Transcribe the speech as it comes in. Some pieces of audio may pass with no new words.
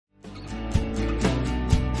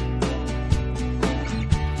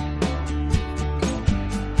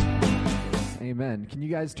Amen. Can you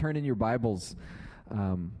guys turn in your Bibles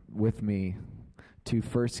with me to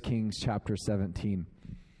 1 Kings chapter 17?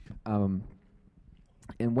 And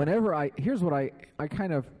whenever here's what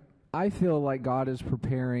I feel like God is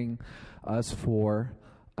preparing us for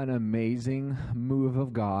an amazing move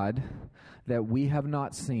of God that we have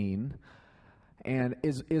not seen. And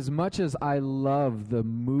as much as I love the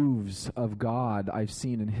moves of God I've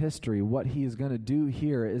seen in history, what he is going to do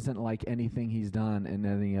here isn't like anything he's done in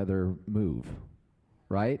any other move,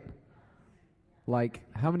 right? Like,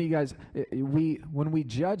 how many of you guys, when we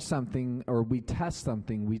judge something or we test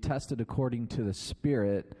something, we test it according to the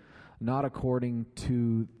Spirit, not according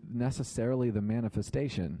to necessarily the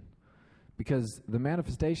manifestation. Because the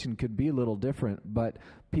manifestation could be a little different, but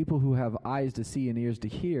people who have eyes to see and ears to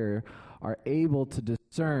hear are able to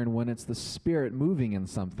discern when it's the Spirit moving in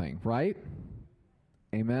something, right?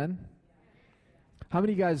 Amen? How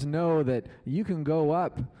many of you guys know that you can go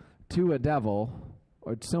up to a devil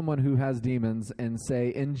or someone who has demons and say,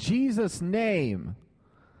 "In Jesus' name,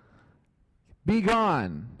 be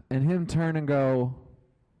gone," and him turn and go,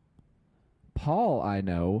 "Paul I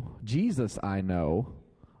know, Jesus I know.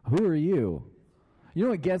 Who are you?" You know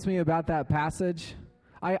what gets me about that passage?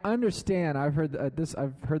 I understand. I've heard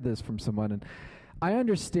this from someone, and I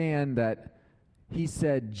understand that he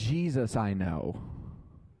said, "Jesus I know,"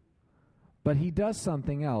 but he does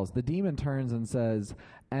something else. The demon turns and says,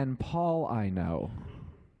 "And Paul I know."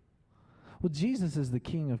 Well, Jesus is the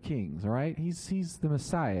King of Kings, all right? He's the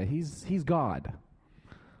Messiah. He's God.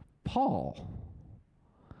 Paul,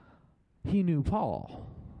 he knew Paul.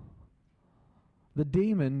 The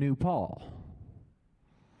demon knew Paul.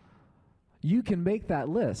 You can make that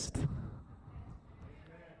list.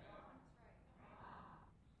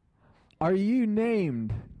 Are you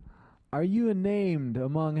named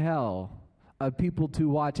among hell of people to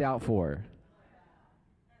watch out for?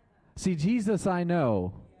 See, Jesus I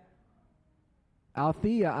know.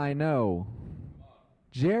 Althea I know.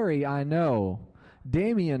 Jerry I know.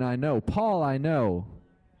 Damien I know. Paul I know.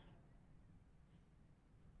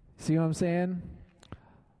 See what I'm saying?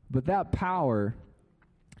 But that power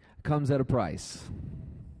comes at a price.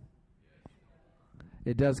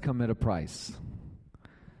 It does come at a price.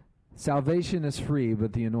 Salvation is free,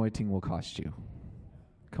 but the anointing will cost you.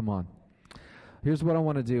 Come on. Here's what I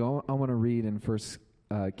want to do. I want to read in 1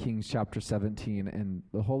 Kings chapter 17, and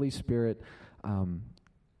the Holy Spirit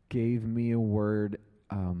gave me a word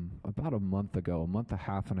about a month and a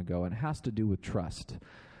half ago, and it has to do with trust.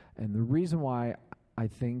 And the reason why I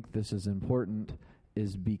think this is important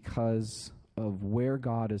is because of where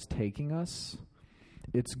God is taking us.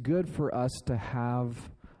 It's good for us to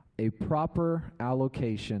have a proper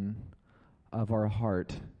allocation of our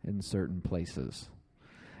heart in certain places.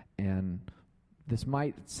 And this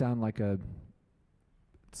might sound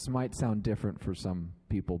different for some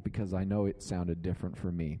people, because I know it sounded different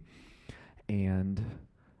for me. And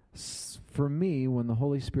for me, when the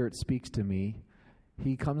Holy Spirit speaks to me,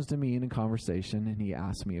 he comes to me in a conversation and he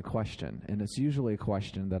asks me a question. And it's usually a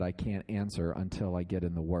question that I can't answer until I get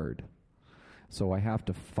in the Word. So I have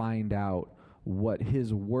to find out what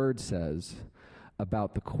his Word says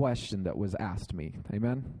about the question that was asked me.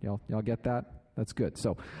 Amen? Y'all get that? That's good.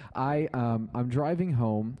 So I'm driving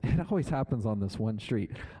home. It always happens on this one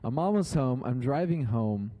street. I'm almost home. I'm driving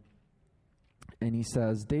home. And he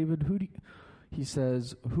says, "David, who do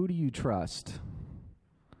you trust?"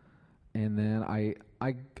 And then I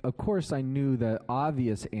of course I knew the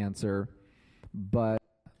obvious answer, but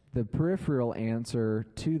the peripheral answer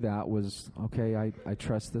to that was, okay, I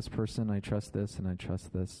trust this person, I trust this, and I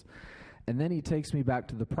trust this. And then he takes me back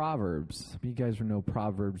to the Proverbs. You guys know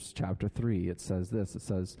Proverbs chapter 3. It says this. It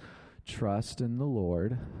says, "Trust in the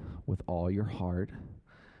Lord with all your heart,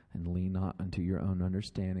 and lean not unto your own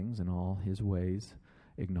understandings, in all his ways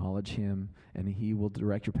acknowledge him, and he will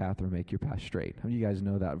direct your path or make your path straight." How many of you guys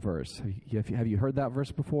know that verse? Have you heard that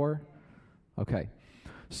verse before? Okay.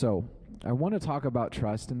 So I want to talk about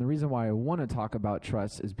trust, and the reason why I want to talk about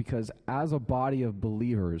trust is because as a body of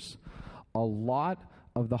believers, a lot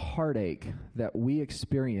of the heartache that we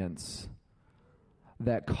experience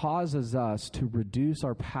that causes us to reduce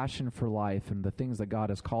our passion for life and the things that God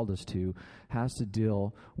has called us to has to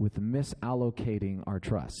deal with misallocating our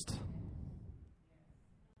trust.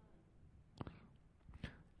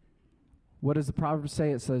 What does the proverb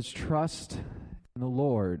say? It says, "Trust in the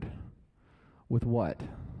Lord with" what?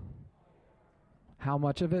 How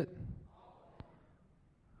much of it?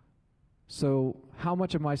 So how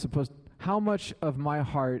much of my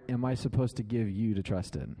heart am I supposed to give you to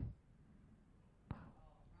trust in?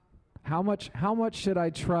 How much should I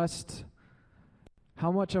trust?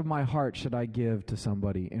 How much of my heart should I give to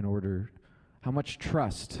somebody in order? How much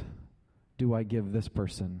trust do I give this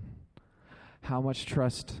person? How much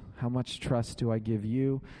trust do I give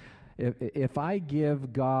you? If I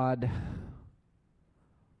give God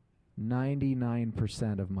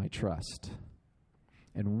 99% of my trust,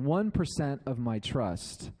 and 1% of my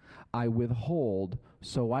trust I withhold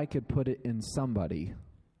so I could put it in somebody,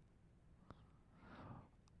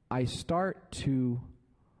 I start to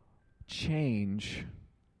change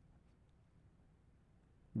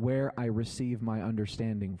where I receive my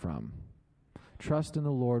understanding from. Trust in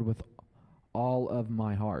the Lord with all of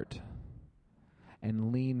my heart,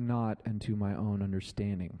 and lean not unto my own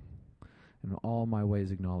understanding. In all my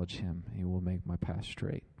ways acknowledge him. He will make my path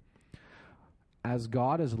straight. As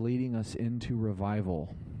God is leading us into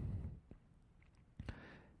revival,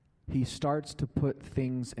 he starts to put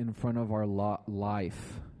things in front of our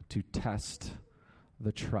life to test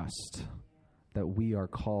the trust that we are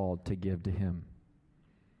called to give to him.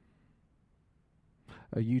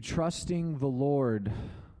 Are you trusting the Lord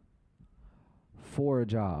for a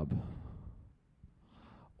job?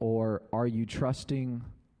 Or are you trusting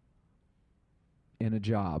in a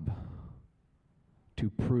job to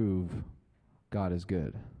prove God is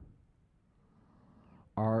good?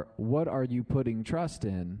 What are you putting trust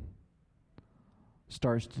in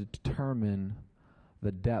starts to determine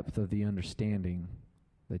the depth of the understanding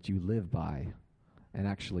that you live by and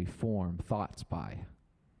actually form thoughts by.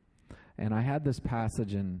 And I had this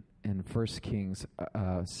passage in 1 Kings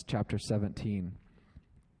chapter 17.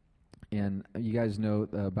 And you guys know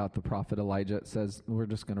about the prophet Elijah. It says, we're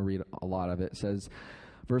just going to read a lot of it. It says,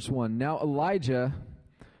 verse 1, Now Elijah,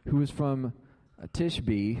 who was from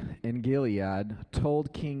Tishbe in Gilead,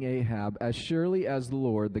 told King Ahab, As surely as the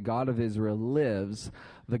Lord, the God of Israel, lives,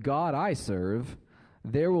 the God I serve,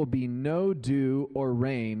 there will be no dew or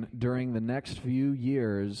rain during the next few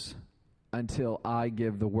years until I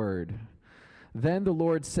give the word. Then the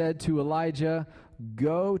Lord said to Elijah,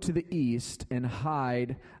 Go to the east and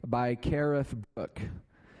hide by Kerith Brook,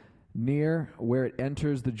 near where it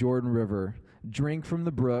enters the Jordan River. Drink from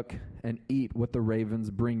the brook and eat what the ravens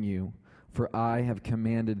bring you, for I have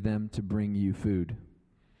commanded them to bring you food.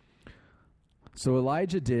 So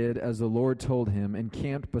Elijah did as the Lord told him and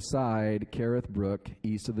camped beside Kerith Brook,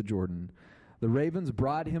 east of the Jordan. The ravens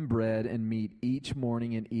brought him bread and meat each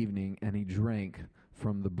morning and evening, and he drank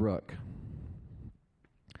from the brook.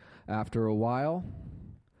 After a while,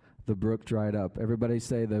 the brook dried up. Everybody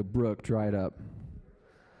say the brook dried up.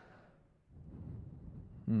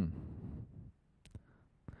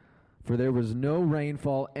 For there was no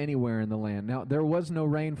rainfall anywhere in the land. Now, there was no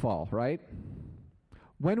rainfall, right?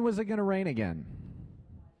 When was it going to rain again?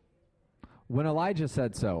 When Elijah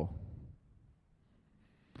said so.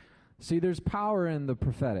 See, there's power in the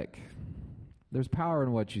prophetic. There's power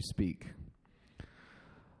in what you speak.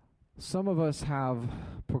 Some of us have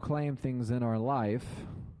proclaimed things in our life,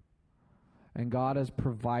 and God has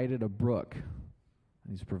provided a brook.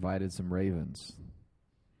 He's provided some ravens.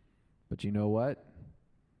 But you know what?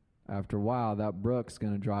 After a while, that brook's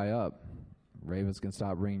going to dry up. Ravens can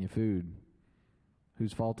stop bringing you food.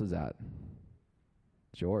 Whose fault is that?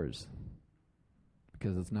 It's yours.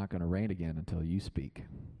 Because it's not going to rain again until you speak.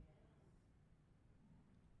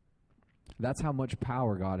 That's how much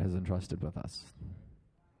power God has entrusted with us.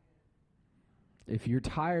 If you're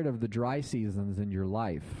tired of the dry seasons in your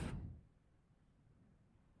life,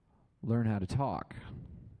 learn how to talk.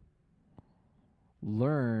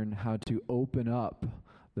 Learn how to open up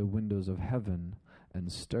the windows of heaven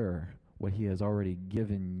and stir what he has already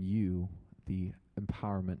given you the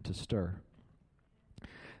empowerment to stir.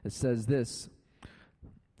 It says this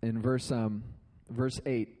in verse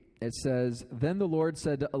 8. It says, Then the Lord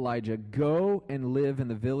said to Elijah, Go and live in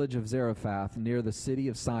the village of Zarephath near the city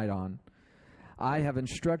of Sidon. I have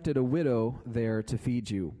instructed a widow there to feed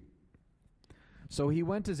you. So he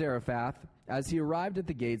went to Zarephath. As he arrived at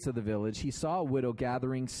the gates of the village, he saw a widow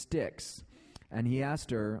gathering sticks. And he asked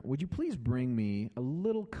her, Would you please bring me a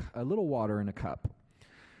little water in a cup?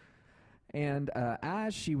 And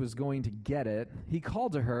as she was going to get it, he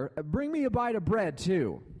called to her, Bring me a bite of bread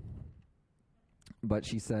too. But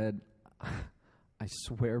she said, I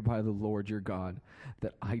swear by the Lord your God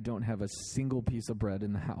that I don't have a single piece of bread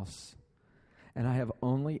in the house. And I have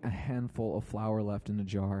only a handful of flour left in a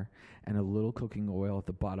jar and a little cooking oil at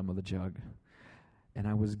the bottom of the jug. And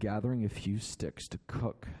I was gathering a few sticks to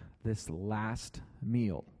cook this last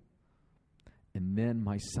meal. And then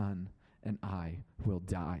my son and I will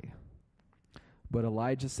die. But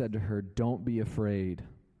Elijah said to her, Don't be afraid.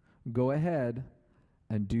 Go ahead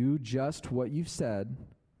and do just what you've said,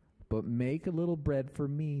 but make a little bread for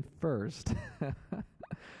me first.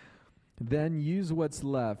 Then use what's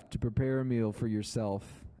left to prepare a meal for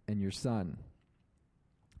yourself and your son.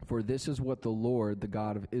 For this is what the Lord, the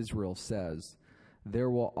God of Israel, says.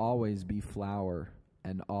 There will always be flour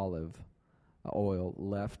and olive oil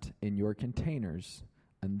left in your containers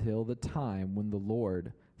until the time when the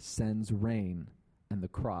Lord sends rain and the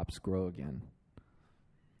crops grow again.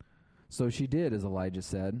 So she did as Elijah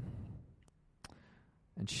said.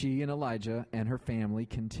 And she and Elijah and her family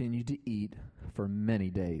continued to eat for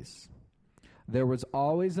many days. There was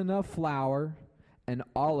always enough flour and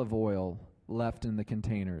olive oil left in the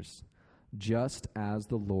containers, just as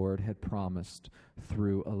the Lord had promised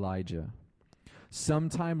through Elijah.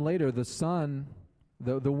 Sometime later,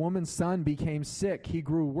 the woman's son became sick. He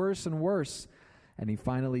grew worse and worse, and he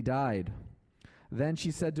finally died. Then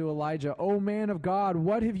she said to Elijah, "O man of God,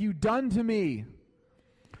 what have you done to me?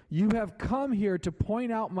 You have come here to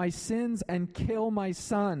point out my sins and kill my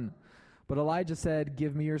son." But Elijah said,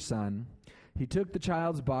 "Give me your son." He took the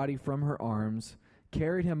child's body from her arms,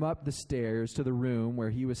 carried him up the stairs to the room where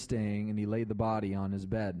he was staying, and he laid the body on his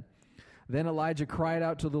bed. Then Elijah cried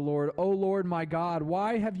out to the Lord, "O Lord my God,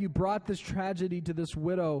 why have you brought this tragedy to this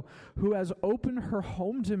widow who has opened her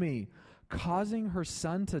home to me, causing her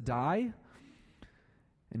son to die?"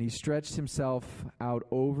 And he stretched himself out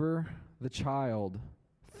over the child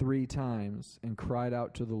 3 times and cried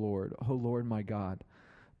out to the Lord, "O Lord my God,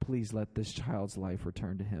 please let this child's life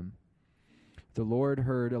return to him." The Lord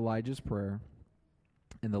heard Elijah's prayer,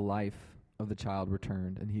 and the life of the child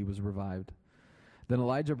returned, and he was revived. Then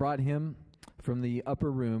Elijah brought him from the upper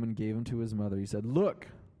room and gave him to his mother. He said, "Look,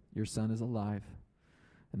 your son is alive."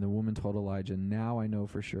 And the woman told Elijah, "Now I know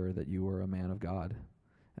for sure that you are a man of God,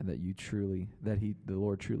 and that the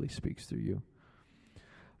Lord truly speaks through you."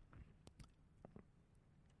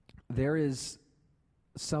 There is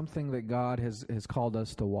something that God has called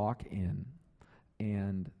us to walk in,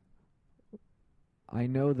 and I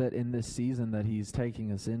know that in this season that he's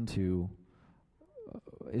taking us into,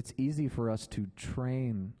 it's easy for us to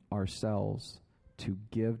train ourselves to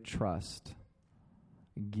give trust,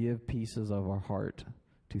 give pieces of our heart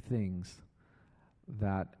to things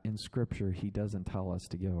that in Scripture he doesn't tell us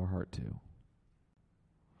to give our heart to.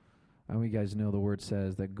 And you guys know the word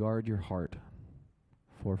says that guard your heart,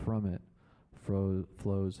 for from it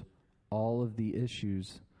flows all of the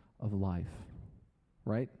issues of life.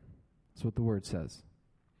 Right? That's what the word says.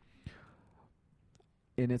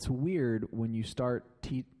 And it's weird when you start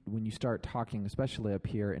talking, especially up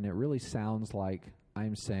here, and it really sounds like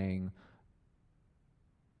I'm saying,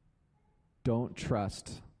 don't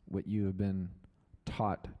trust what you have been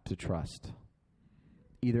taught to trust,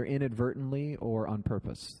 either inadvertently or on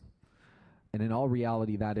purpose. And in all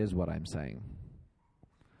reality, that is what I'm saying.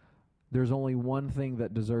 There's only one thing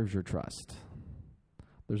that deserves your trust.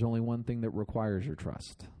 There's only one thing that requires your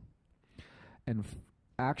trust. And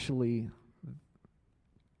actually,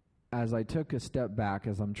 as I took a step back,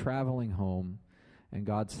 as I'm traveling home, and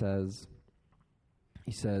God says,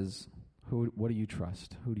 he says, what do you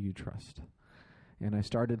trust? Who do you trust? And I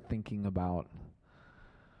started thinking about it.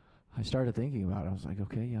 I was like,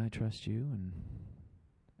 okay, yeah, I trust you. And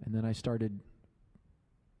then I started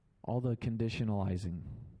all the conditionalizing.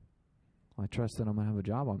 I trust that I'm going to have a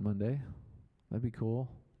job on Monday. That'd be cool.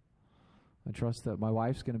 I trust that my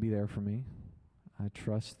wife's going to be there for me. I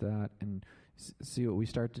trust that. And see what we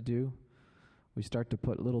start to do? We start to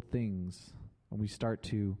put little things, and we start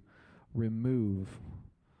to remove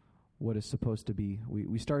what is supposed to be.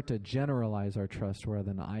 We start to generalize our trust rather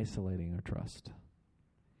than isolating our trust.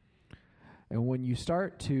 And when you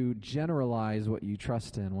start to generalize what you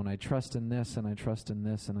trust in, when I trust in this, and I trust in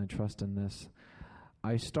this, and I trust in this,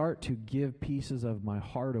 I start to give pieces of my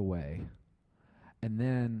heart away. And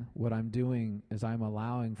then what I'm doing is I'm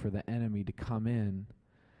allowing for the enemy to come in,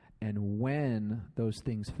 and when those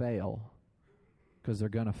things fail, because they're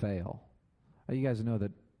going to fail. You guys know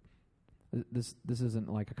that this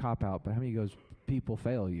isn't like a cop-out, but how many of you guys, people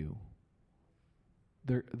fail you?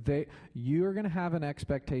 You're going to have an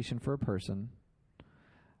expectation for a person,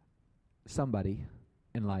 somebody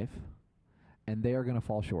in life, and they are going to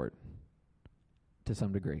fall short to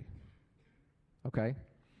some degree. Okay?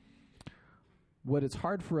 What it's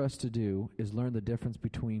hard for us to do is learn the difference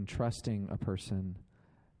between trusting a person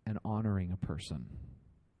and honoring a person,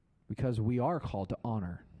 because we are called to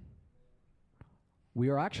honor. We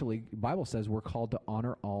are actually, the Bible says we're called to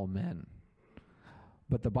honor all men.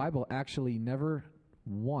 But the Bible actually never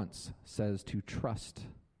once says to trust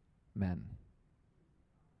men.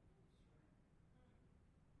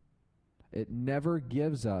 It never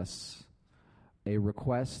gives us a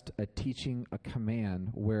request, a teaching, a command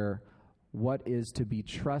where what is to be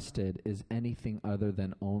trusted is anything other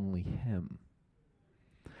than only Him.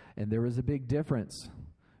 And there is a big difference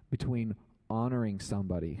between honoring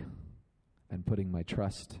somebody and putting my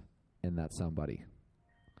trust in that somebody.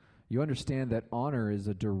 You understand that honor is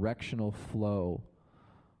a directional flow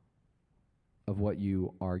of what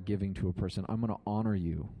you are giving to a person. I'm going to honor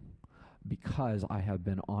you because I have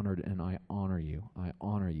been honored, and I honor you. I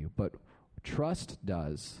honor you. But trust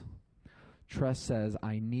does. Trust says,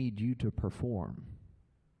 I need you to perform.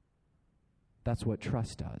 That's what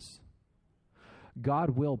trust does.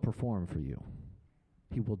 God will perform for you.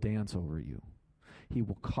 He will dance over you. He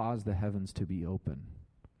will cause the heavens to be open.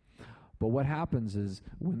 But what happens is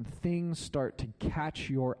when things start to catch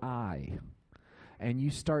your eye and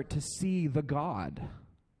you start to see the God,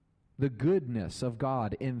 the goodness of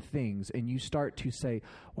God in things, and you start to say,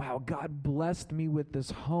 wow, God blessed me with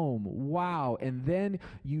this home. Wow. And then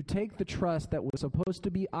you take the trust that was supposed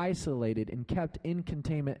to be isolated and kept in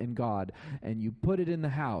containment in God, and you put it in the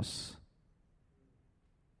house.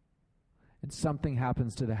 And something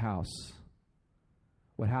happens to the house.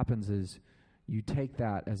 What happens is you take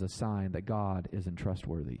that as a sign that God isn't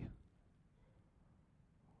trustworthy.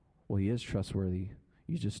 Well, He is trustworthy.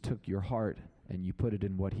 You just took your heart and you put it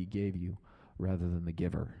in what He gave you rather than the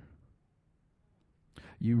giver.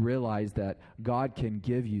 You realize that God can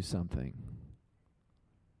give you something,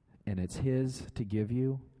 and it's His to give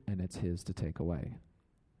you, and it's His to take away.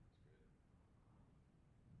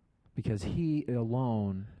 Because He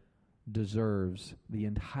alone deserves the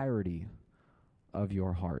entirety of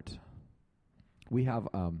your heart. We have,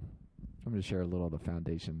 I'm going to share a little of the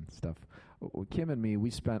foundation stuff. Kim and me, we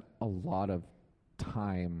spent a lot of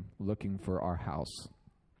time looking for our house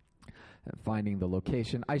and finding the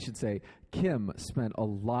location. I should say, Kim spent a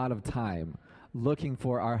lot of time looking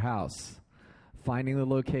for our house, finding the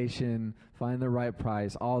location, finding the right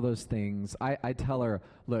price, all those things. I tell her,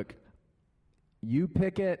 look, you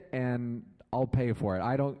pick it and I'll pay for it.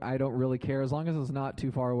 I don't really care as long as it's not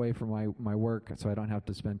too far away from my work, so I don't have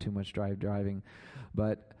to spend too much driving.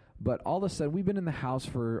 But all of a sudden, we've been in the house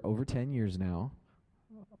for over 10 years now.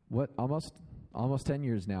 Almost 10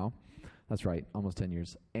 years now. That's right, almost 10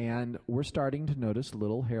 years. And we're starting to notice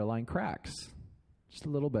little hairline cracks. Just a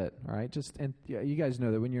little bit, all right? And you guys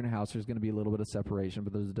know that when you're in a house, there's going to be a little bit of separation,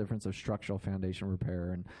 but there's a difference of structural foundation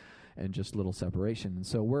repair and just little separation. And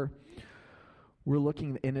so we're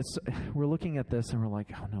looking, and we're looking at this, and we're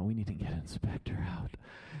like, oh no, we need to get an inspector out.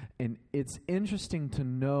 And it's interesting to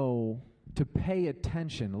know, to pay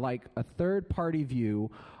attention, like a third-party view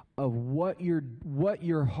of what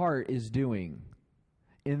your heart is doing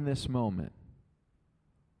in this moment.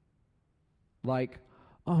 Like,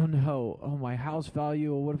 oh no, my house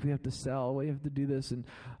value, what if we have to sell? What if we have to do this? And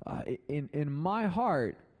in my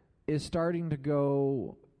heart is starting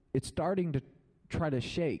to try to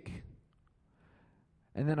shake.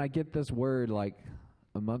 And then I get this word like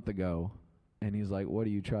a month ago, and He's like, what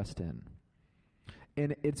do you trust in?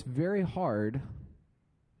 And it's very hard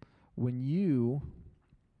when you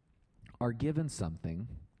are given something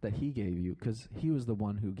that He gave you, because He was the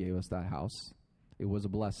one who gave us that house. It was a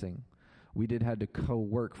blessing. We had to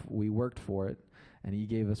co-work. We worked for it, and He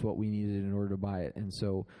gave us what we needed in order to buy it. And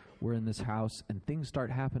so we're in this house, and things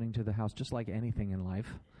start happening to the house, just like anything in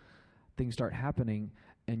life. Things start happening,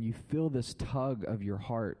 and you feel this tug of your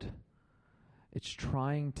heart. It's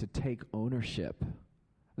trying to take ownership.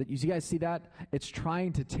 You guys see that? It's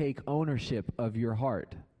trying to take ownership of your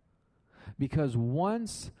heart. Because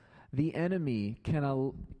once the enemy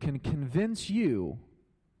can convince you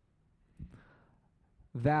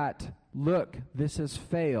that, look, this has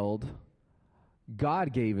failed,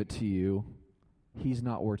 God gave it to you, He's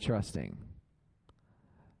not worth trusting,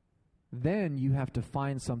 then you have to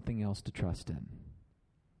find something else to trust in.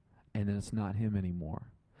 And then it's not Him anymore.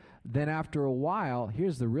 Then after a while,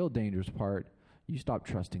 here's the real dangerous part, you stop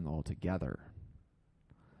trusting altogether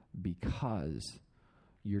because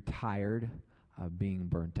you're tired of being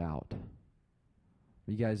burnt out.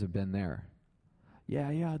 You guys have been there.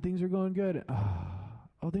 Yeah, things are going good.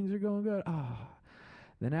 Oh, things are going good.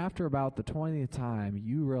 Then after about the 20th time,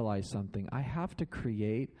 you realize something. I have to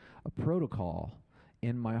create a protocol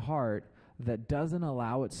in my heart that doesn't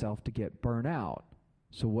allow itself to get burnt out.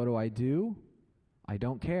 So what do? I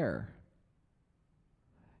don't care.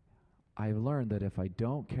 I've learned that if I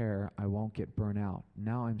don't care, I won't get burnt out.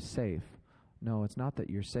 Now I'm safe. No, it's not that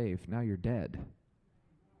you're safe. Now you're dead.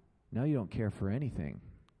 Now you don't care for anything.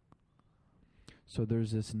 So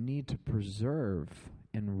there's this need to preserve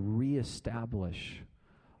and reestablish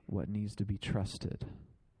what needs to be trusted.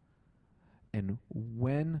 And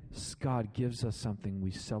when God gives us something,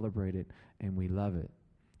 we celebrate it and we love it.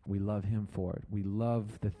 We love him for it. We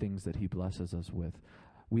love the things that he blesses us with.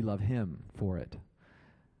 We love him for it.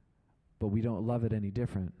 But we don't love it any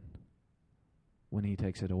different when he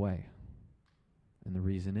takes it away. And the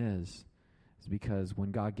reason is because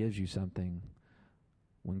when God gives you something,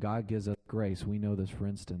 when God gives us grace, we know this, for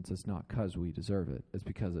instance, it's not because we deserve it. It's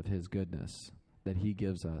because of his goodness that he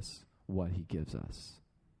gives us what he gives us.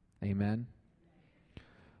 Amen?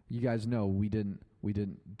 You guys know we didn't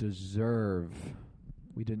deserve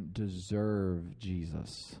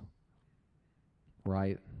Jesus,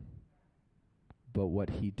 right? But what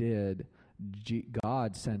he did,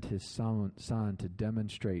 God sent his son to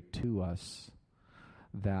demonstrate to us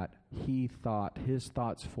that his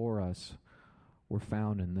thoughts for us were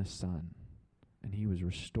found in this son. And he was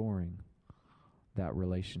restoring that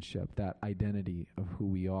relationship, that identity of who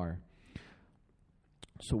we are.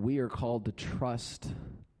 So we are called to trust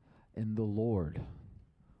in the Lord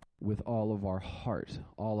with all of our heart,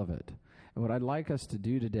 all of it. And what I'd like us to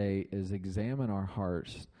do today is examine our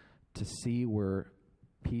hearts to see where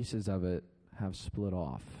pieces of it have split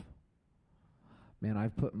off. Man,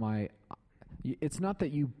 I've put it's not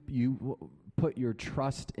that you put your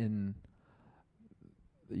trust in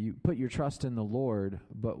the Lord,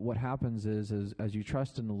 but what happens is as you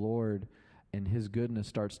trust in the Lord and his goodness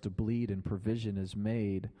starts to bleed and provision is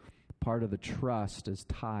made, part of the trust is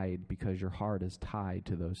tied because your heart is tied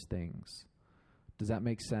to those things. Does that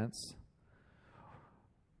make sense?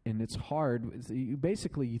 And it's hard. You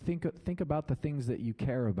think about the things that you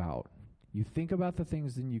care about. You think about the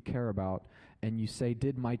things that you care about, and you say,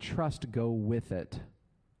 did my trust go with it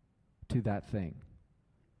to that thing?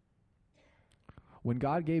 When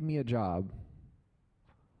God gave me a job,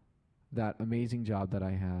 that amazing job that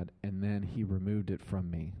I had, and then he removed it from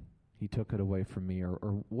me. He took it away from me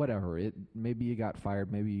or whatever. Maybe you got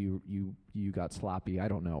fired, maybe you got sloppy, I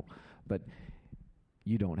don't know. But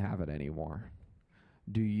you don't have it anymore.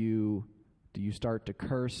 Do you start to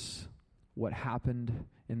curse what happened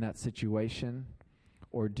in that situation?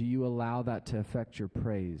 Or do you allow that to affect your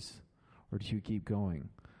praise? Or do you keep going?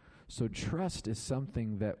 So trust is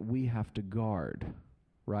something that we have to guard,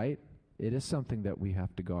 right? It is something that we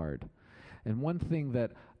have to guard. And one thing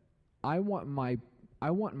that I want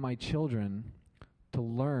my children to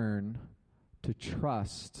learn to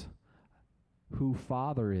trust who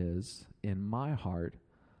Father is in my heart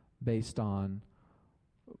based on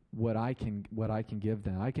what I can give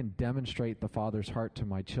them. I can demonstrate the Father's heart to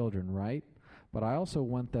my children, right? But I also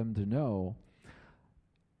want them to know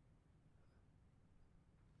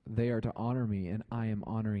they are to honor me and I am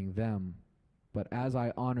honoring them. But as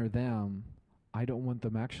I honor them, I don't want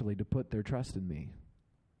them actually to put their trust in me.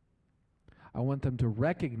 I want them to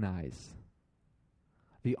recognize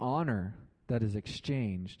the honor that is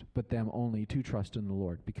exchanged, but them only to trust in the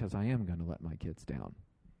Lord, because I am going to let my kids down.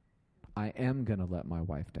 I am going to let my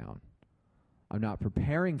wife down. I'm not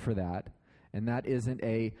preparing for that, and that isn't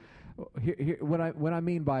what I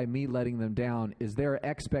mean by me letting them down is there are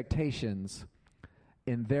expectations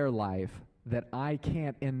in their life that I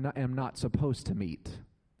can't and am not supposed to meet.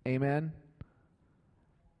 Amen?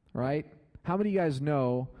 Right? How many of you guys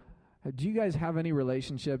know, do you guys have any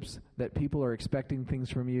relationships that people are expecting things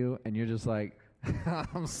from you and you're just like,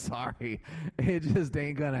 I'm sorry, it just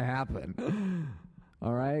ain't going to happen.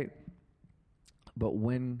 All right? But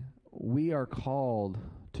when we are called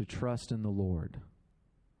to trust in the Lord,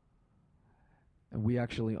 and we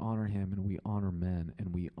actually honor him and we honor men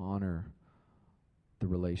and we honor the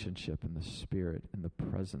relationship and the spirit and the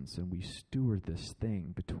presence, and we steward this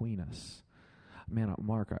thing between us. Man,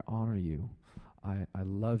 Mark, I honor you. I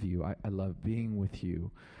love you. I love being with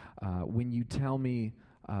you. When you tell me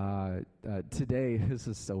today, this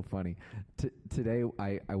is so funny. Today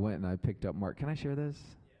I went and I picked up Mark. Can I share this?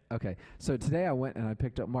 Yeah. Okay. So today I went and I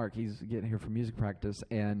picked up Mark. He's getting here for music practice,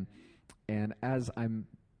 and as I'm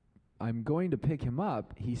going to pick him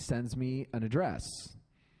up, he sends me an address.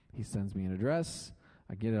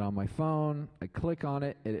 I get it on my phone. I click on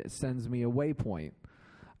it. It sends me a waypoint.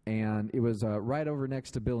 And it was right over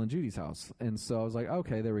next to Bill and Judy's house. And so I was like,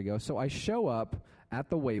 okay, there we go. So I show up at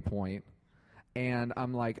the waypoint, and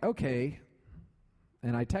I'm like, okay.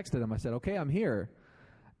 And I texted him. I said, okay, I'm here.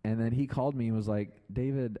 And then he called me and was like,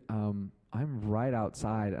 David, I'm right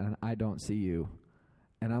outside, and I don't see you.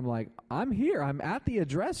 And I'm like, I'm here. I'm at the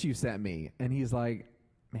address you sent me. And he's like,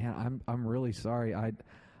 man, I'm really sorry. I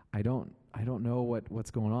don't know what's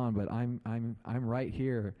going on, but I'm right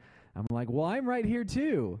here. I'm like, well, I'm right here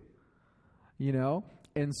too, you know?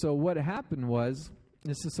 And so what happened was,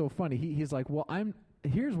 this is so funny. He's like, well,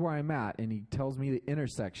 here's where I'm at. And he tells me the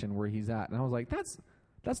intersection where he's at. And I was like,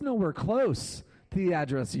 that's nowhere close to the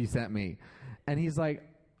address you sent me. And he's like,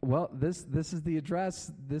 well, this is the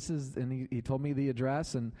address. And he told me the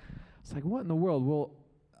address, and it's like, what in the world? Well,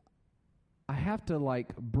 I have to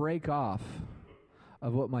like break off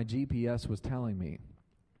of what my GPS was telling me,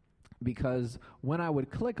 because when I would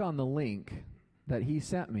click on the link that he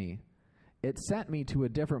sent me, it sent me to a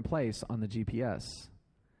different place on the GPS.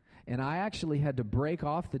 And I actually had to break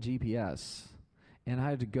off the GPS, and I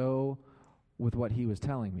had to go with what he was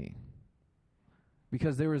telling me,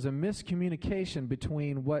 because there was a miscommunication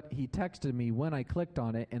between what he texted me when I clicked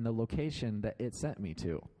on it and the location that it sent me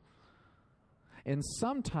to. And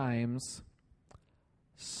sometimes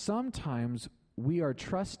we are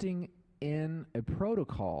trusting in a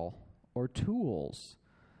protocol or tools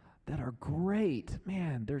that are great.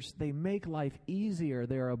 Man, they make life easier.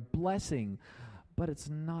 They're a blessing, but it's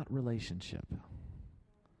not relationship.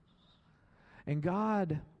 And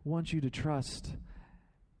God wants you to trust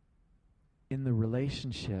in the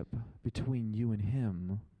relationship between you and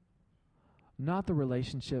Him, not the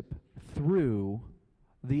relationship through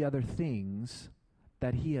the other things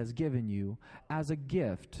that He has given you as a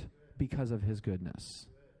gift because of His goodness.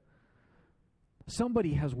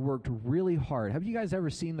 Somebody has worked really hard. Have you guys ever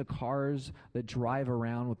seen the cars that drive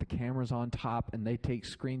around with the cameras on top, and they take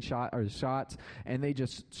shots, and they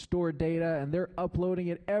just store data, and they're uploading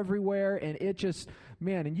it everywhere, and it just,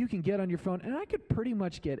 man, and you can get on your phone, and I could pretty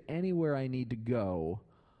much get anywhere I need to go.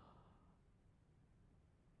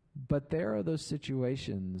 But there are those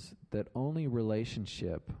situations that only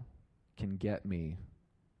relationship can get me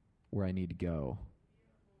where I need to go.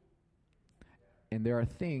 And there are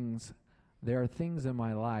things in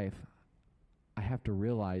my life I have to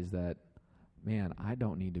realize that, man, I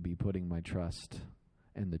don't need to be putting my trust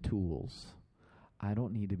in the tools. I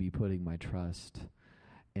don't need to be putting my trust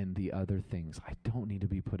in the other things. I don't need to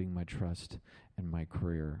be putting my trust in my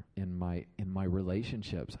career, in my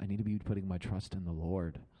relationships. I need to be putting my trust in the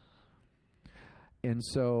Lord. And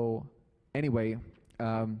so, anyway,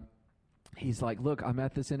 he's like, look, I'm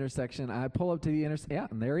at this intersection. I pull up to the intersection. Yeah,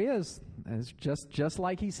 and there he is. It's just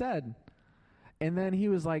like he said. And then he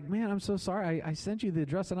was like, man, I'm so sorry. I sent you the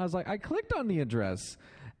address. And I was like, I clicked on the address.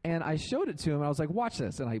 And I showed it to him. And I was like, watch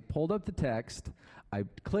this. And I pulled up the text. I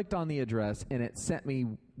clicked on the address. And it sent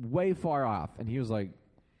me way far off. And he was like,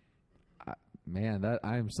 man,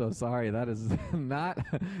 I am so sorry. That is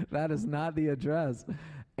not the address.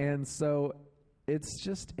 And so it's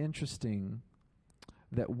just interesting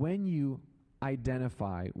that when you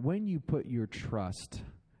identify, when you put your trust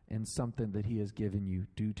in something that He has given you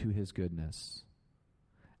due to His goodness,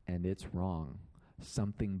 and it's wrong,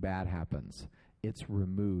 something bad happens, it's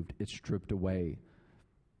removed, it's stripped away,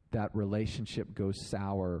 that relationship goes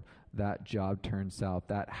sour, that job turns south,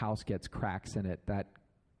 that house gets cracks in it, that,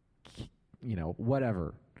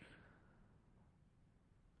 whatever.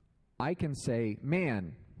 I can say,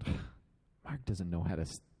 man, Mark doesn't know how to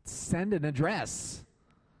send an address.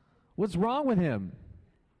 What's wrong with him?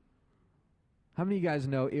 How many of you guys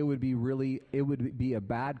know it would be a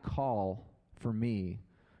bad call for me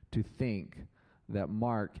to think that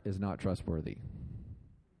Mark is not trustworthy?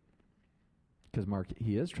 Because Mark,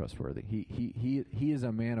 he is trustworthy. He is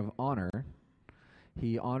a man of honor.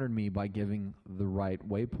 He honored me by giving the right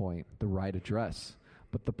waypoint, the right address.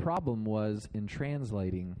 But the problem was in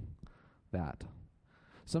translating that.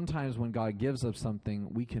 Sometimes when God gives us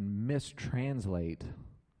something, we can mistranslate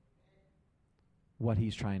what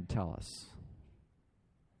He's trying to tell us.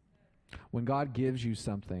 When God gives you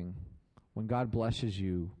something, when God blesses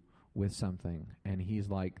you with something, and He's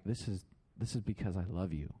like, this is because I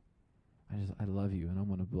love you. I love you, and I'm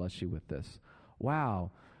going to bless you with this.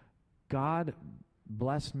 Wow, God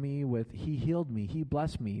blessed me with, He healed me, He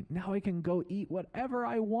blessed me. Now I can go eat whatever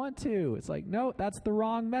I want to. It's like, no, that's the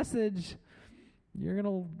wrong message. You're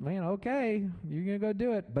going to, okay, you're going to go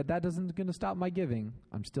do it. But that isn't going to stop my giving.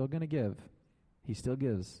 I'm still going to give. He still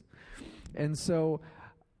gives. And so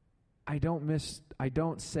I don't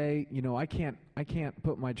say, I can't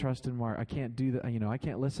put my trust in Mark. I can't do that. I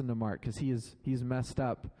can't listen to Mark because he's messed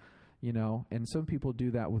up, and some people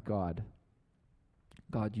do that with God.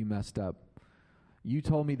 God, you messed up. You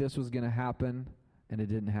told me this was going to happen, and it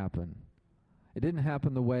didn't happen. It didn't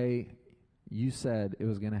happen the way you said it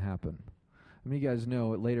was going to happen. I mean, you guys know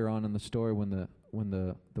later on in the story when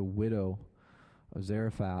the widow of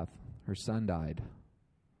Zarephath, her son died,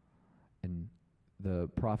 and the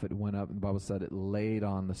prophet went up, and the Bible said it laid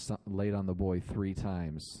on the boy 3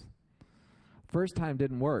 times. First time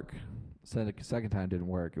didn't work. Second time didn't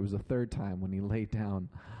work. It was the third time when he laid down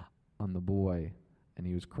on the boy, and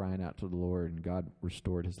he was crying out to the Lord, and God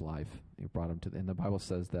restored his life. He brought him and the Bible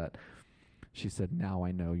says that she said, "Now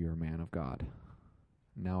I know you're a man of God.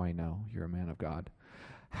 Now I know you're a man of God."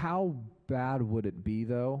 How bad would it be,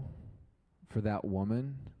 though, for that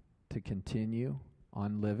woman to continue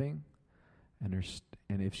on living, and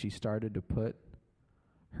if she started to put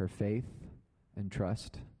her faith and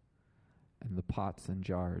trust in the pots and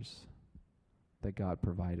jars that God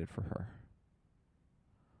provided for her?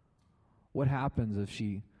 What happens if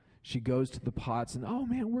she goes to the pots and, oh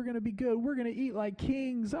man, we're going to be good. We're going to eat like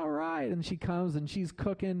kings. All right. And she comes and she's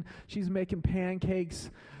cooking. She's making pancakes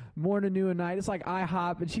morning, noon, and night. It's like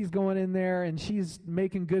IHOP, and she's going in there and she's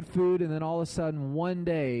making good food. And then all of a sudden, one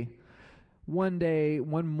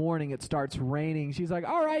morning, it starts raining. She's like,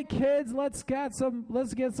 all right, kids, let's get some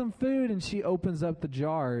food. And she opens up the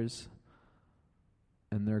jars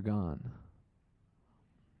and they're gone.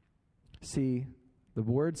 See, the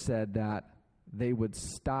word said that they would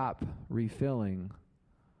stop refilling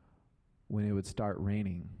when it would start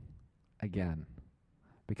raining again,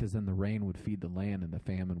 because then the rain would feed the land and the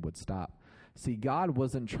famine would stop. See, God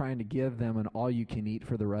wasn't trying to give them an all-you-can-eat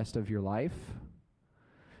for the rest of your life.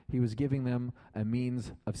 He was giving them a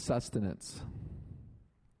means of sustenance.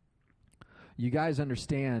 You guys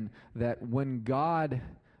understand that when God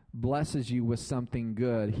blesses you with something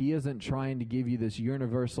good, He isn't trying to give you this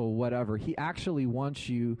universal whatever. He actually wants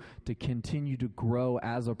you to continue to grow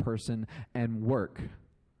as a person and work.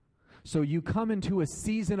 So you come into a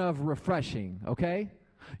season of refreshing, okay?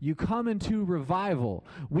 You come into revival.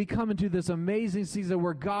 We come into this amazing season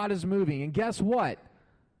where God is moving. And guess what?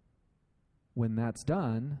 When that's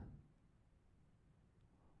done,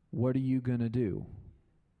 what are you going to do?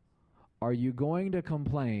 Are you going to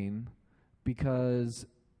complain because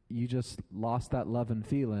you just lost that love and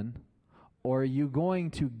feeling? Or are you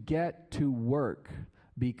going to get to work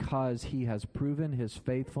because He has proven His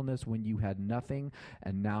faithfulness when you had nothing,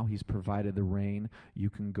 and now He's provided the rain? You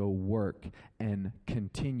can go work and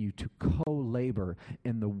continue to co-labor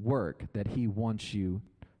in the work that He wants you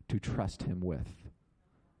to trust Him with.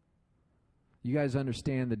 You guys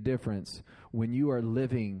understand the difference when you are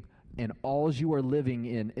living and all you are living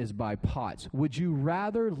in is by pots. Would you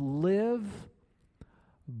rather live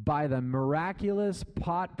by the miraculous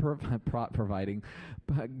providing,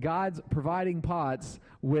 God's providing pots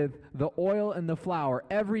with the oil and the flour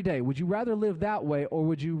every day? Would you rather live that way, or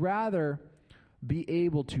would you rather be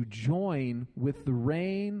able to join with the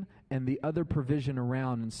rain and the other provision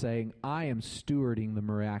around and saying, I am stewarding the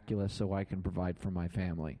miraculous so I can provide for my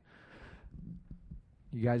family?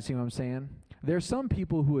 You guys see what I'm saying? There's some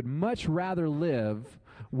people who would much rather live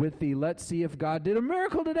with the, let's see if God did a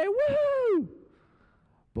miracle today, woohoo!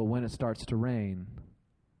 But when it starts to rain,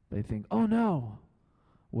 they think, oh no.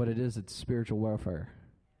 What it is, it's spiritual warfare.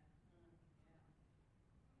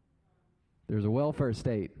 There's a welfare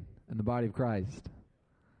state in the body of Christ.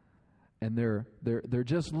 And they're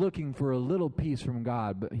just looking for a little piece from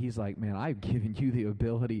God. But He's like, man, I've given you the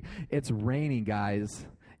ability. It's raining, guys.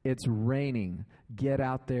 It's raining. Get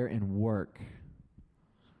out there and work.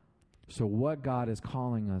 So what God is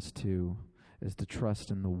calling us to is to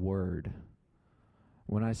trust in the Word.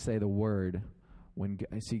 When I say the Word,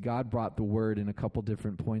 God brought the Word in a couple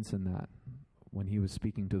different points in that. When He was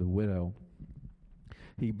speaking to the widow,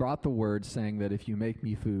 He brought the Word saying that if you make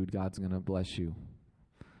me food, God's going to bless you.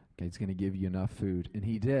 Okay, He's going to give you enough food. And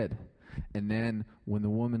He did. And then when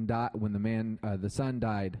the son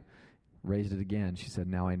died, raised it again. She said,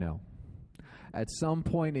 now I know. At some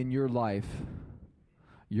point in your life,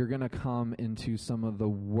 you're going to come into some of the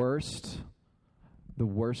worst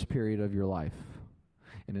period of your life.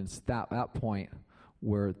 And it's that point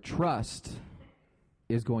where trust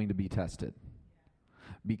is going to be tested.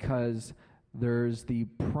 Because there's the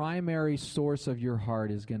primary source of your heart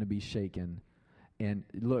is going to be shaken. And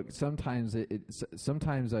look, sometimes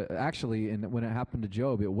actually, and when it happened to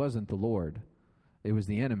Job, it wasn't the Lord. It was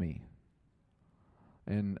the enemy.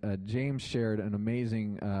 And James shared an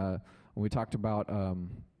amazing, when we talked about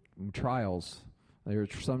trials. There are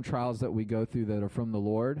some trials that we go through that are from the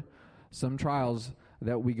Lord. Some trials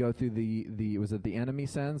that we go through the enemy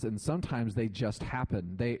sends, and sometimes they just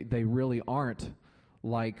happen. They really aren't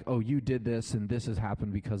like, oh, you did this and this has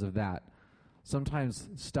happened because of that. Sometimes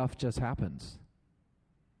stuff just happens.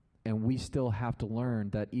 And we still have to learn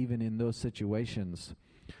that even in those situations,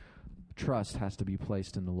 trust has to be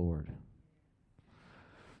placed in the Lord.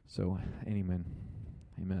 So, amen.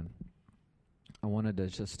 Amen. I wanted to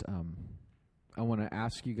just, I want to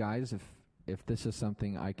ask you guys if this is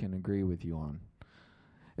something I can agree with you on.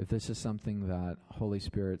 If this is something that Holy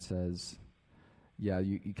Spirit says, yeah,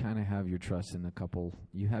 you kind of have your trust in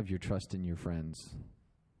you have your trust in your friends.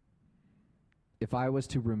 If I was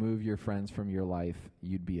to remove your friends from your life,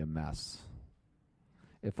 you'd be a mess.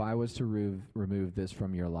 If I was to remove this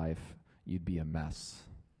from your life, you'd be a mess.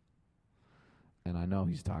 And I know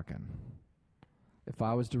he's talking. If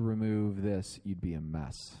I was to remove this, you'd be a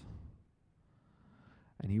mess.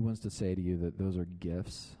 And he wants to say to you that those are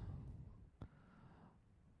gifts,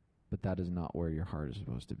 but that is not where your heart is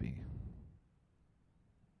supposed to be.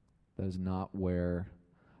 That is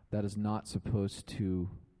not supposed to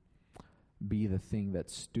be the thing that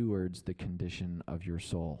stewards the condition of your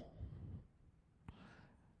soul.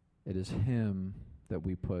 It is him that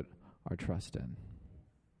we put our trust in.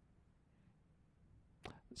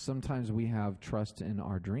 Sometimes we have trust in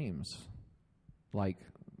our dreams,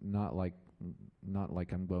 not like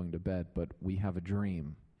I'm going to bed, but we have a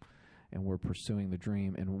dream and we're pursuing the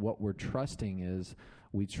dream, and what we're trusting is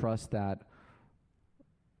we trust that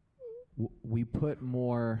we put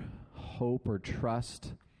more hope or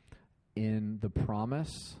trust in the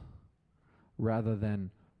promise rather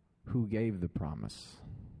than who gave the promise.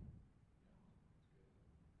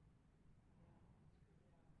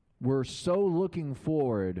 We're so looking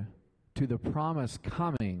forward to the promise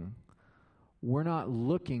coming, we're not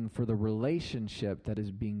looking for the relationship that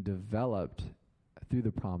is being developed through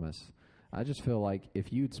the promise. I just feel like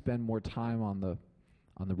if you'd spend more time on the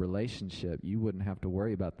relationship, you wouldn't have to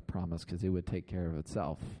worry about the promise because it would take care of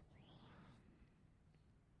itself.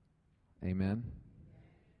 Amen.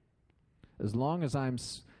 As long as I'm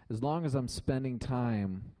spending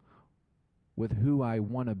time with who I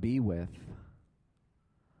want to be with,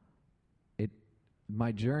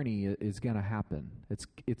 my journey is going to happen.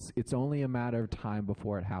 It's only a matter of time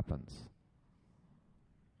before it happens.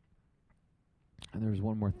 And there's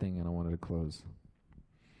one more thing, and I wanted to close.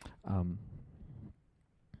 Thank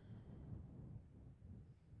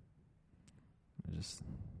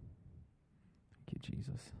you,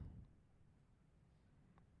 Jesus.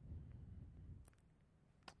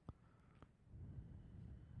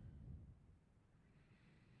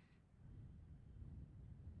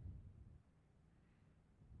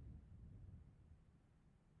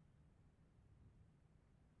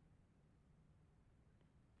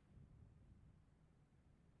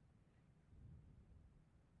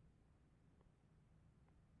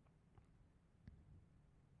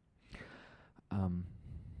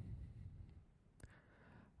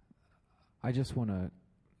 I just want to,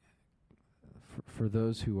 for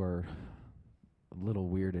those who are a little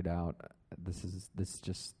weirded out, this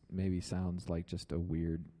just maybe sounds like just a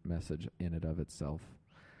weird message in and of itself.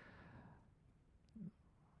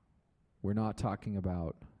 We're not talking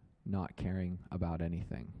about not caring about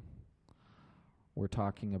anything. We're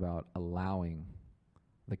talking about allowing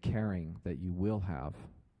the caring that you will have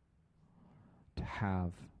to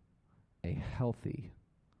have a healthy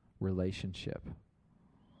relationship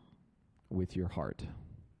with your heart.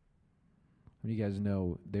 You guys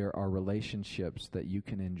know there are relationships that you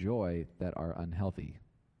can enjoy that are unhealthy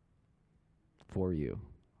for you.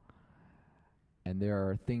 And there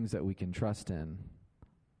are things that we can trust in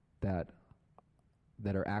that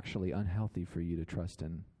are actually unhealthy for you to trust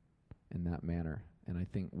in that manner. And I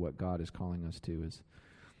think what God is calling us to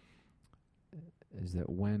is that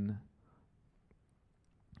when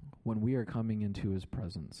we are coming into his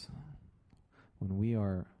presence, when we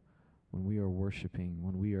are worshiping,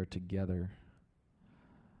 when we are together,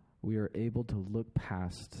 we are able to look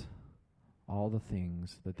past all the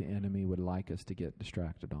things that the enemy would like us to get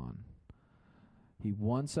distracted on. He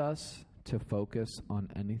wants us to focus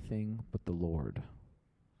on anything but the Lord.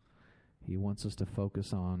 He wants us to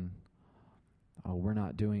focus on, oh, we're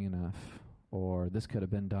not doing enough, or this could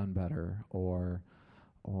have been done better, or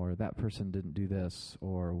that person didn't do this,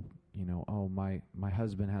 or, oh, my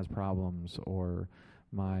husband has problems, or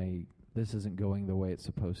this isn't going the way it's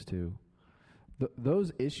supposed to.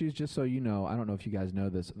 Those issues, just so you know, I don't know if you guys know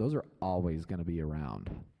this, those are always going to be around.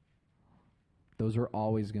 Those are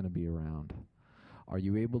always going to be around. Are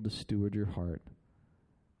you able to steward your heart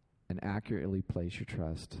and accurately place your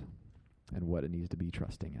trust in what it needs to be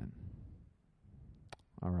trusting in?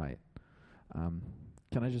 All right.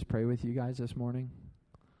 Can I just pray with you guys this morning?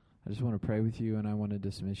 I just want to pray with you, and I want to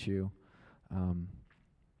dismiss you.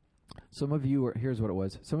 Some of you here's what it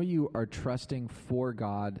was. Some of you are trusting for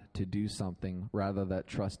God to do something rather than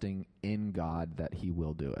trusting in God that he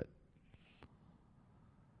will do it.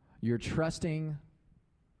 You're trusting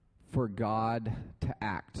for God to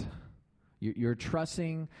act. You're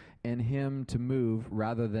trusting in him to move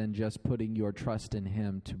rather than just putting your trust in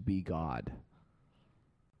him to be God.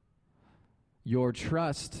 Your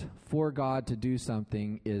trust for God to do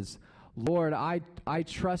something is, Lord, I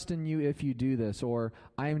trust in you if you do this, or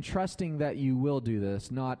I am trusting that you will do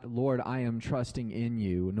this, not, Lord, I am trusting in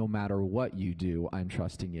you no matter what you do, I'm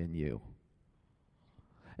trusting in you.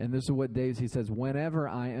 And this is what David, he says, whenever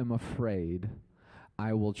I am afraid,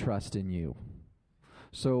 I will trust in you.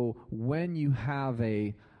 So when you have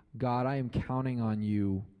a, God, I am counting on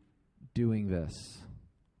you doing this,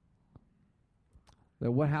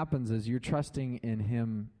 that what happens is you're trusting in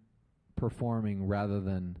him performing rather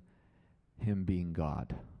than him being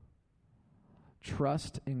God.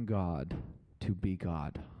 Trust in God to be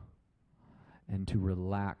God and to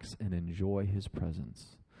relax and enjoy his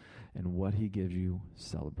presence. And what he gives you,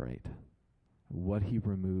 celebrate. What he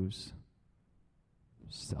removes,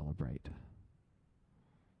 celebrate.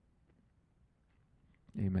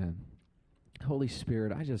 Amen. Holy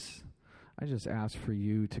Spirit, I just ask for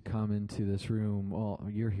you to come into this room. Well,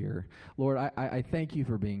 you're here. Lord, I thank you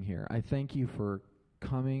for being here. I thank you for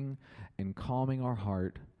coming and calming our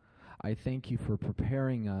heart. I thank you for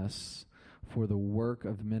preparing us for the work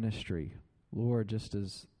of ministry. Lord, just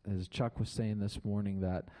as Chuck was saying this morning,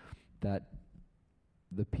 that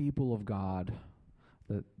the people of God,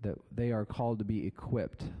 that they are called to be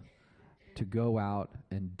equipped to go out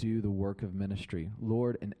and do the work of ministry.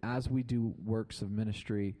 Lord, and as we do works of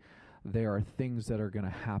ministry, there are things that are going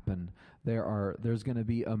to happen. There's going to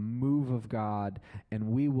be a move of God, and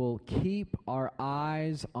we will keep our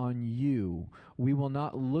eyes on you. We will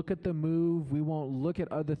not look at the move. We won't look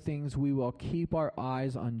at other things. We will keep our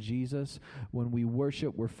eyes on Jesus. When we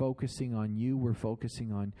worship, we're focusing on you. We're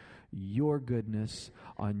focusing on your goodness,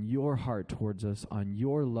 on your heart towards us, on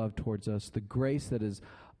your love towards us, the grace that is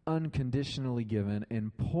unconditionally given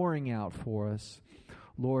and pouring out for us.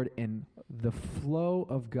 Lord, and the flow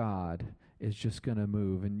of God is just going to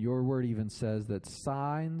move. And your word even says that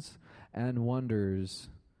signs and wonders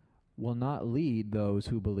will not lead those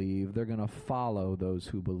who believe. They're going to follow those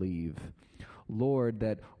who believe. Lord,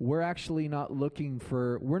 that we're actually not looking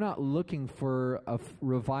for a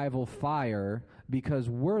revival fire because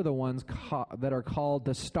we're the ones that are called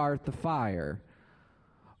to start the fire.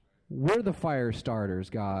 We're the fire starters,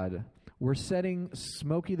 God. We're setting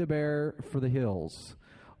Smokey the Bear for the hills.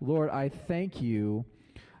 Lord, I thank you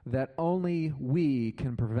that only we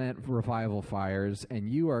can prevent revival fires, and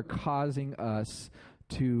you are causing us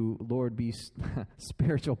to, Lord, be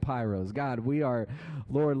spiritual pyros. God,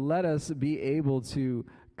 Lord, let us be able to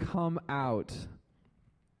come out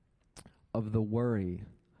of the worry,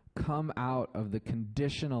 come out of the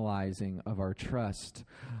conditionalizing of our trust,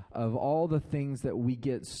 of all the things that we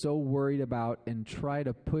get so worried about and try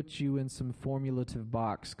to put you in some formulative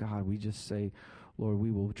box. God, we just say, Lord,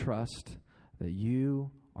 we will trust that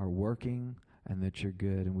you are working and that you're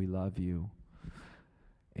good and we love you.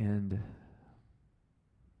 And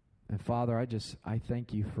Father, I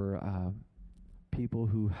thank you for people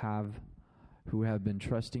who have been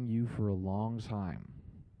trusting you for a long time.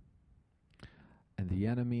 And the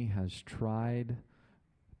enemy has tried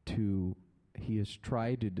to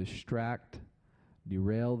distract,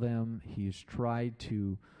 derail them. He's tried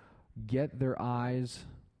to get their eyes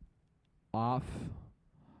off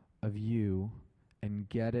of you and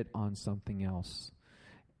get it on something else.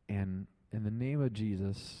 And in the name of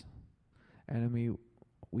Jesus, enemy,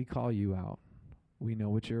 we call you out. We know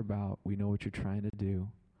what you're about. We know what you're trying to do.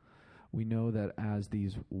 We know that as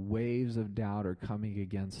these waves of doubt are coming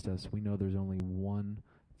against us, we know there's only one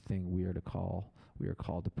thing we are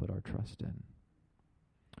called to put our trust in.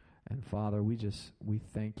 And Father, we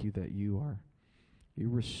thank you that you're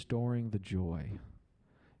restoring the joy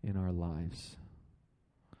in our lives.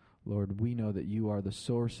 Lord, we know that you are the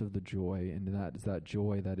source of the joy, and that is that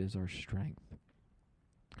joy that is our strength.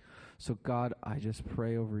 So God, I just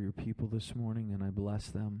pray over your people this morning, and I bless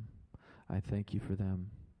them. I thank you for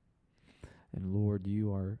them. And Lord,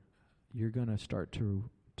 you're going to start to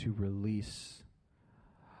release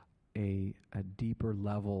a deeper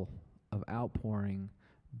level of outpouring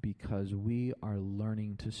because we are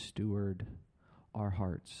learning to steward our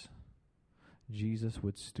hearts. Jesus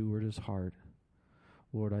would steward his heart.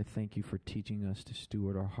 Lord, I thank you for teaching us to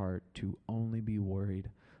steward our heart, to only be worried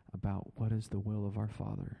about what is the will of our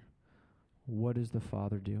Father. What is the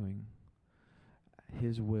Father doing?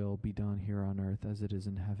 His will be done here on earth as it is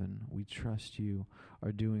in heaven. We trust you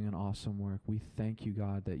are doing an awesome work. We thank you,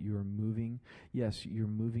 God, that you are moving. Yes, you're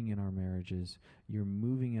moving in our marriages. You're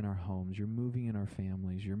moving in our homes. You're moving in our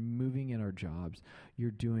families. You're moving in our jobs.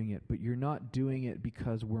 You're doing it, but you're not doing it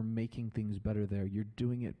because we're making things better there. You're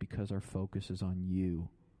doing it because our focus is on you.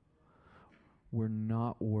 We're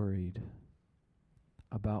not worried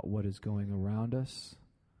about what is going around us.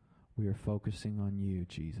 We are focusing on you,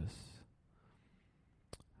 Jesus.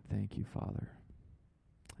 Thank you, Father.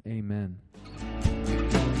 Amen.